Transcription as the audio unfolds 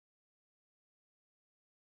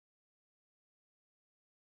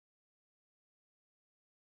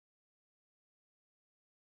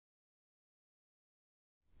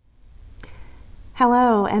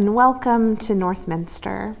Hello and welcome to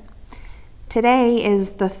Northminster. Today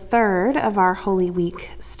is the third of our Holy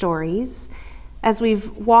Week stories. As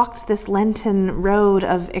we've walked this Lenten road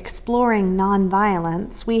of exploring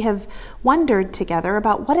nonviolence, we have wondered together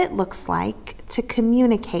about what it looks like to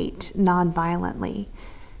communicate nonviolently,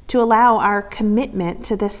 to allow our commitment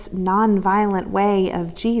to this nonviolent way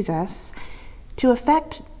of Jesus to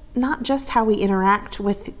affect not just how we interact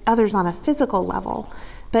with others on a physical level,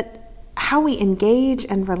 but how we engage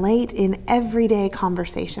and relate in everyday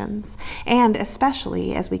conversations, and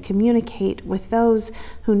especially as we communicate with those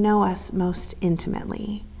who know us most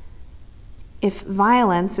intimately. If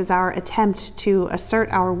violence is our attempt to assert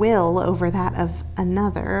our will over that of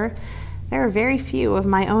another, there are very few of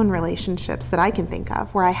my own relationships that I can think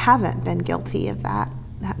of where I haven't been guilty of that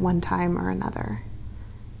at one time or another.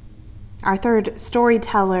 Our third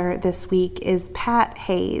storyteller this week is Pat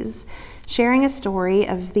Hayes, sharing a story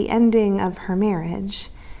of the ending of her marriage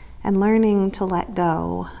and learning to let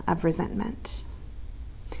go of resentment.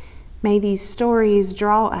 May these stories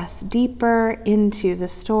draw us deeper into the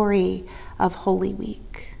story of Holy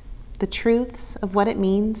Week, the truths of what it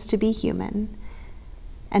means to be human,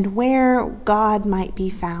 and where God might be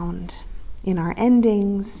found in our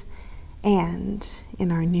endings and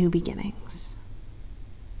in our new beginnings.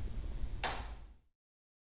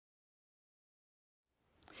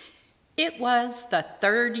 It was the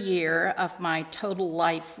third year of my total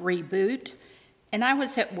life reboot, and I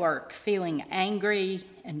was at work feeling angry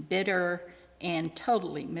and bitter and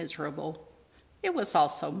totally miserable. It was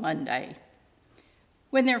also Monday.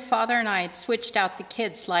 When their father and I had switched out the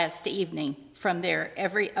kids last evening from their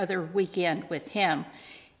every other weekend with him,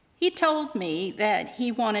 he told me that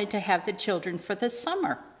he wanted to have the children for the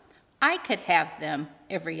summer. I could have them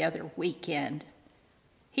every other weekend.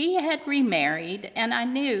 He had remarried, and I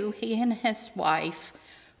knew he and his wife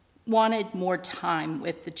wanted more time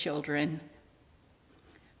with the children.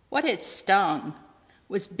 What had stung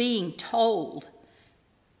was being told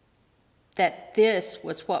that this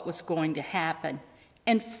was what was going to happen,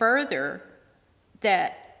 and further,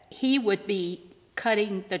 that he would be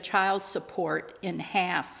cutting the child support in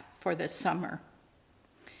half for the summer.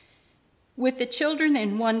 With the children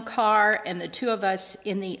in one car and the two of us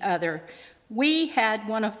in the other, we had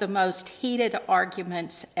one of the most heated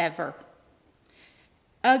arguments ever.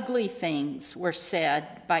 Ugly things were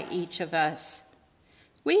said by each of us.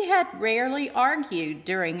 We had rarely argued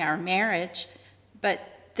during our marriage, but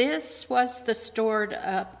this was the stored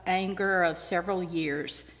up anger of several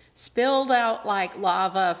years, spilled out like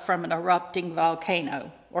lava from an erupting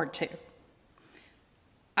volcano or two.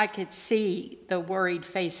 I could see the worried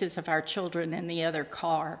faces of our children in the other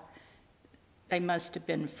car. They must have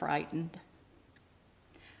been frightened.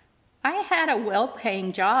 I had a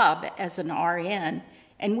well-paying job as an RN,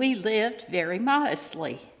 and we lived very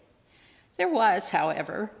modestly. There was,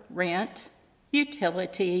 however, rent,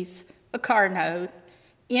 utilities, a car note,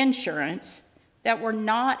 insurance that were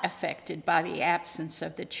not affected by the absence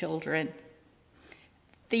of the children.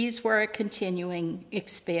 These were a continuing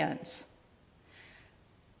expense.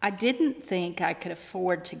 I didn't think I could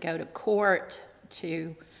afford to go to court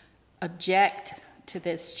to object to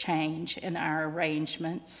this change in our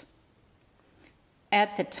arrangements.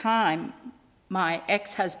 At the time, my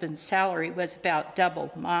ex-husband's salary was about double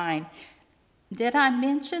mine. Did I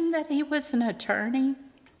mention that he was an attorney?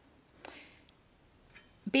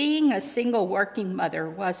 Being a single working mother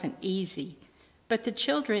wasn't easy, but the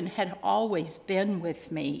children had always been with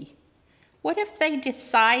me. What if they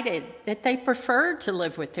decided that they preferred to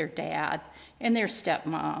live with their dad and their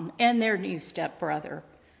stepmom and their new stepbrother?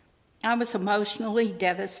 I was emotionally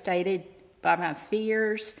devastated by my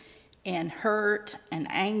fears and hurt and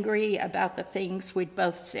angry about the things we'd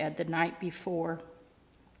both said the night before.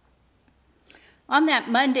 On that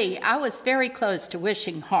Monday, I was very close to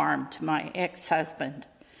wishing harm to my ex-husband.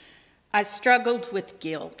 I struggled with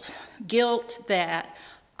guilt that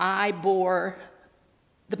I bore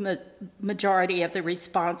the majority of the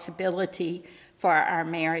responsibility for our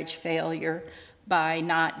marriage failure by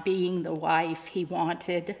not being the wife he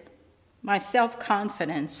wanted. My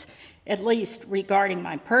self-confidence, at least regarding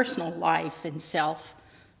my personal life and self,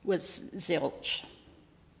 was zilch.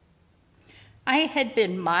 I had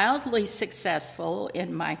been mildly successful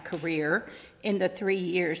in my career in the 3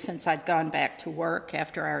 years since I'd gone back to work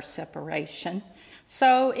after our separation,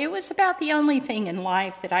 so it was about the only thing in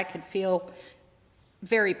life that I could feel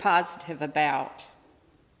very positive about.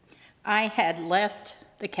 I had left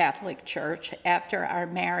the Catholic Church after our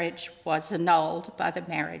marriage was annulled by the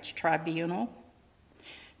marriage tribunal.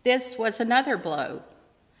 This was another blow.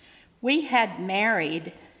 We had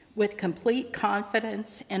married with complete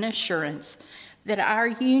confidence and assurance that our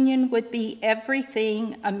union would be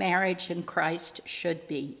everything a marriage in Christ should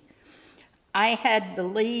be. I had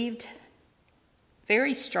believed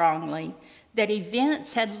very strongly that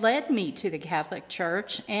events had led me to the Catholic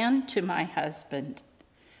Church and to my husband.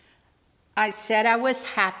 I said I was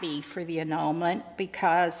happy for the annulment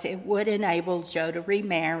because it would enable Joe to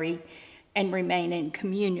remarry and remain in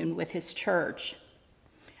communion with his church.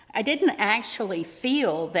 I didn't actually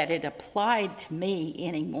feel that it applied to me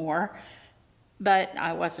anymore, but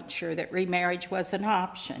I wasn't sure that remarriage was an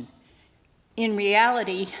option. In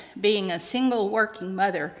reality, being a single working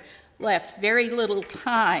mother left very little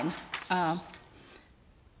time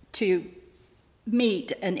to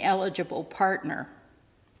meet an eligible partner.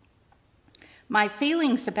 My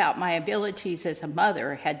feelings about my abilities as a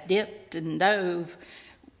mother had dipped and dove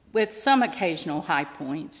with some occasional high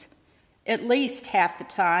points. At least half the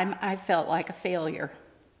time, I felt like a failure.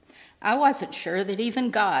 I wasn't sure that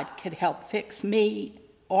even God could help fix me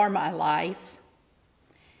or my life.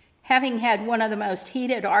 Having had one of the most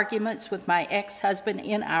heated arguments with my ex-husband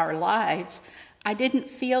in our lives, I didn't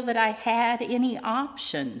feel that I had any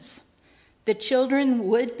options. The children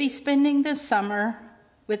would be spending the summer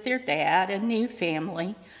with their dad and new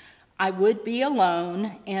family. I would be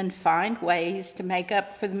alone and find ways to make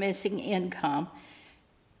up for the missing income,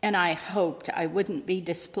 and I hoped I wouldn't be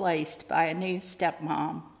displaced by a new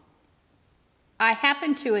stepmom. I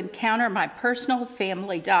happened to encounter my personal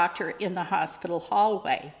family doctor in the hospital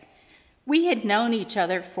hallway. We had known each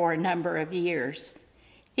other for a number of years.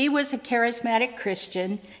 He was a charismatic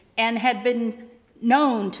Christian and had been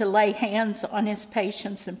known to lay hands on his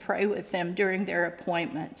patients and pray with them during their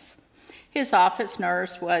appointments. His office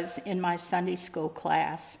nurse was in my Sunday school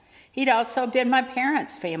class. He'd also been my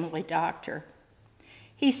parents' family doctor.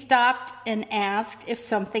 He stopped and asked if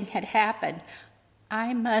something had happened.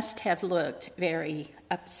 I must have looked very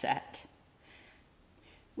upset.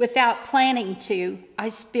 Without planning to, I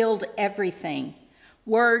spilled everything,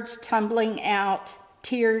 words tumbling out,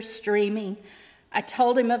 tears streaming. I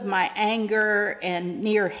told him of my anger and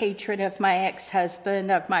near hatred of my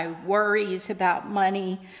ex-husband, of my worries about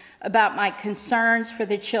money, about my concerns for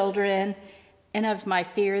the children, and of my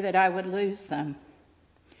fear that I would lose them.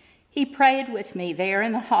 He prayed with me there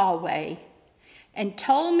in the hallway and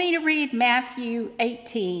told me to read Matthew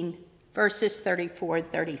 18, verses 34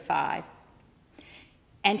 and 35.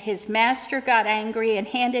 And his master got angry and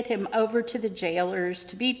handed him over to the jailers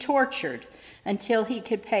to be tortured until he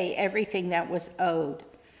could pay everything that was owed.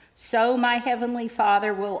 So my heavenly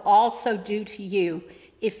Father will also do to you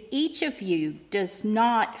if each of you does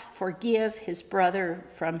not forgive his brother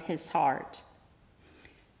from his heart.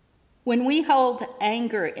 When we hold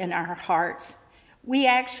anger in our hearts, we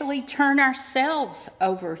actually turn ourselves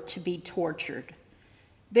over to be tortured.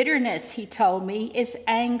 Bitterness, he told me, is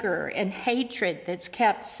anger and hatred that's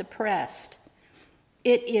kept suppressed.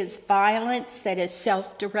 It is violence that is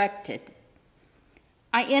self-directed.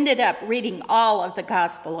 I ended up reading all of the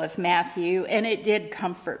Gospel of Matthew, and it did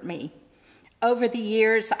comfort me. Over the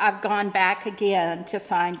years, I've gone back again to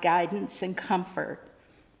find guidance and comfort.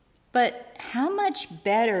 But how much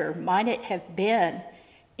better might it have been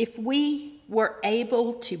if we were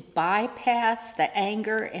able to bypass the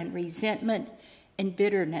anger and resentment and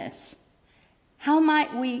bitterness? How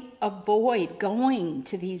might we avoid going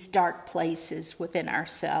to these dark places within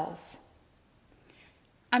ourselves?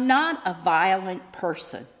 I'm not a violent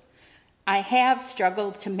person. I have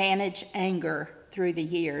struggled to manage anger through the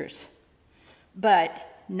years.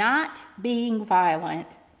 But not being violent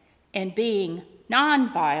and being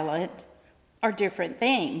nonviolent are different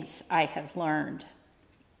things, I have learned.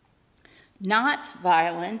 Not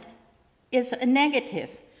violent is a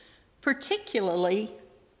negative, particularly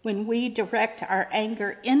when we direct our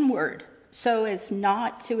anger inward so as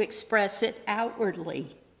not to express it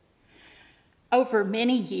outwardly. Over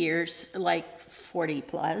many years, like 40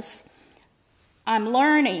 plus, I'm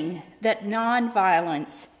learning that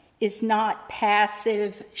nonviolence is not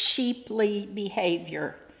passive, sheeply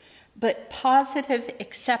behavior, but positive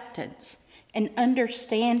acceptance and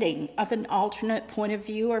understanding of an alternate point of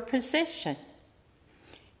view or position.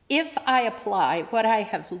 If I apply what I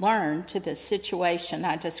have learned to the situation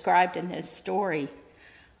I described in this story,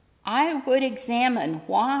 I would examine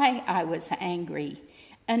why I was angry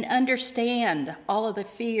and understand all of the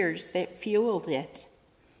fears that fueled it.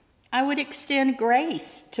 I would extend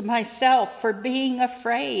grace to myself for being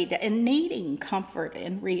afraid and needing comfort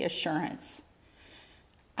and reassurance.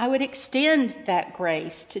 I would extend that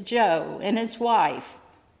grace to Joe and his wife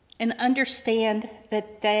and understand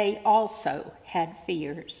that they also had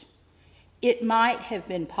fears. It might have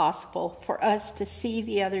been possible for us to see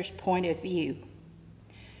the other's point of view.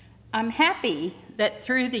 I'm happy that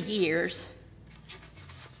through the years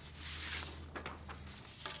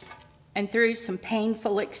and through some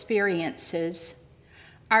painful experiences,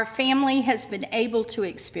 our family has been able to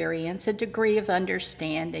experience a degree of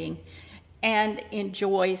understanding and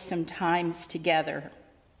enjoy some times together.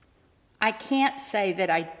 I can't say that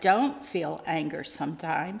I don't feel anger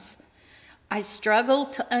sometimes. I struggle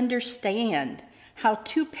to understand how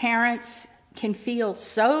two parents can feel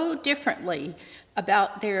so differently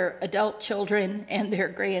about their adult children and their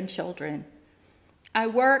grandchildren. I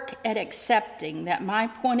work at accepting that my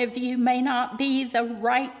point of view may not be the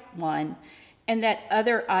right one and that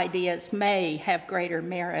other ideas may have greater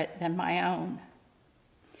merit than my own.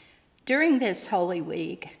 During this Holy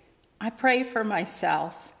Week, I pray for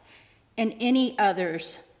myself and any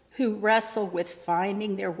others who wrestle with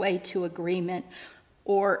finding their way to agreement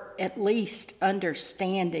or at least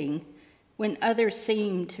understanding when others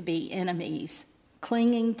seem to be enemies,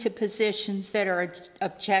 clinging to positions that are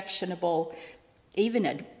objectionable,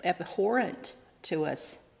 even abhorrent to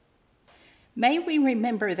us. May we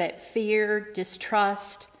remember that fear,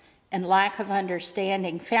 distrust, and lack of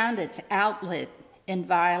understanding found its outlet in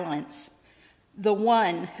violence. The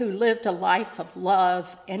one who lived a life of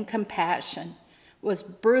love and compassion was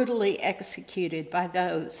brutally executed by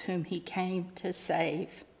those whom he came to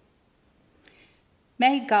save.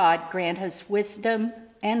 May God grant us wisdom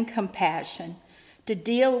and compassion to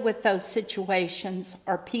deal with those situations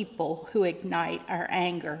or people who ignite our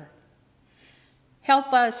anger.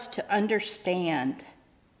 Help us to understand.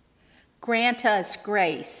 Grant us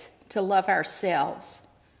grace to love ourselves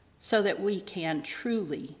so that we can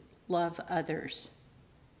truly love others.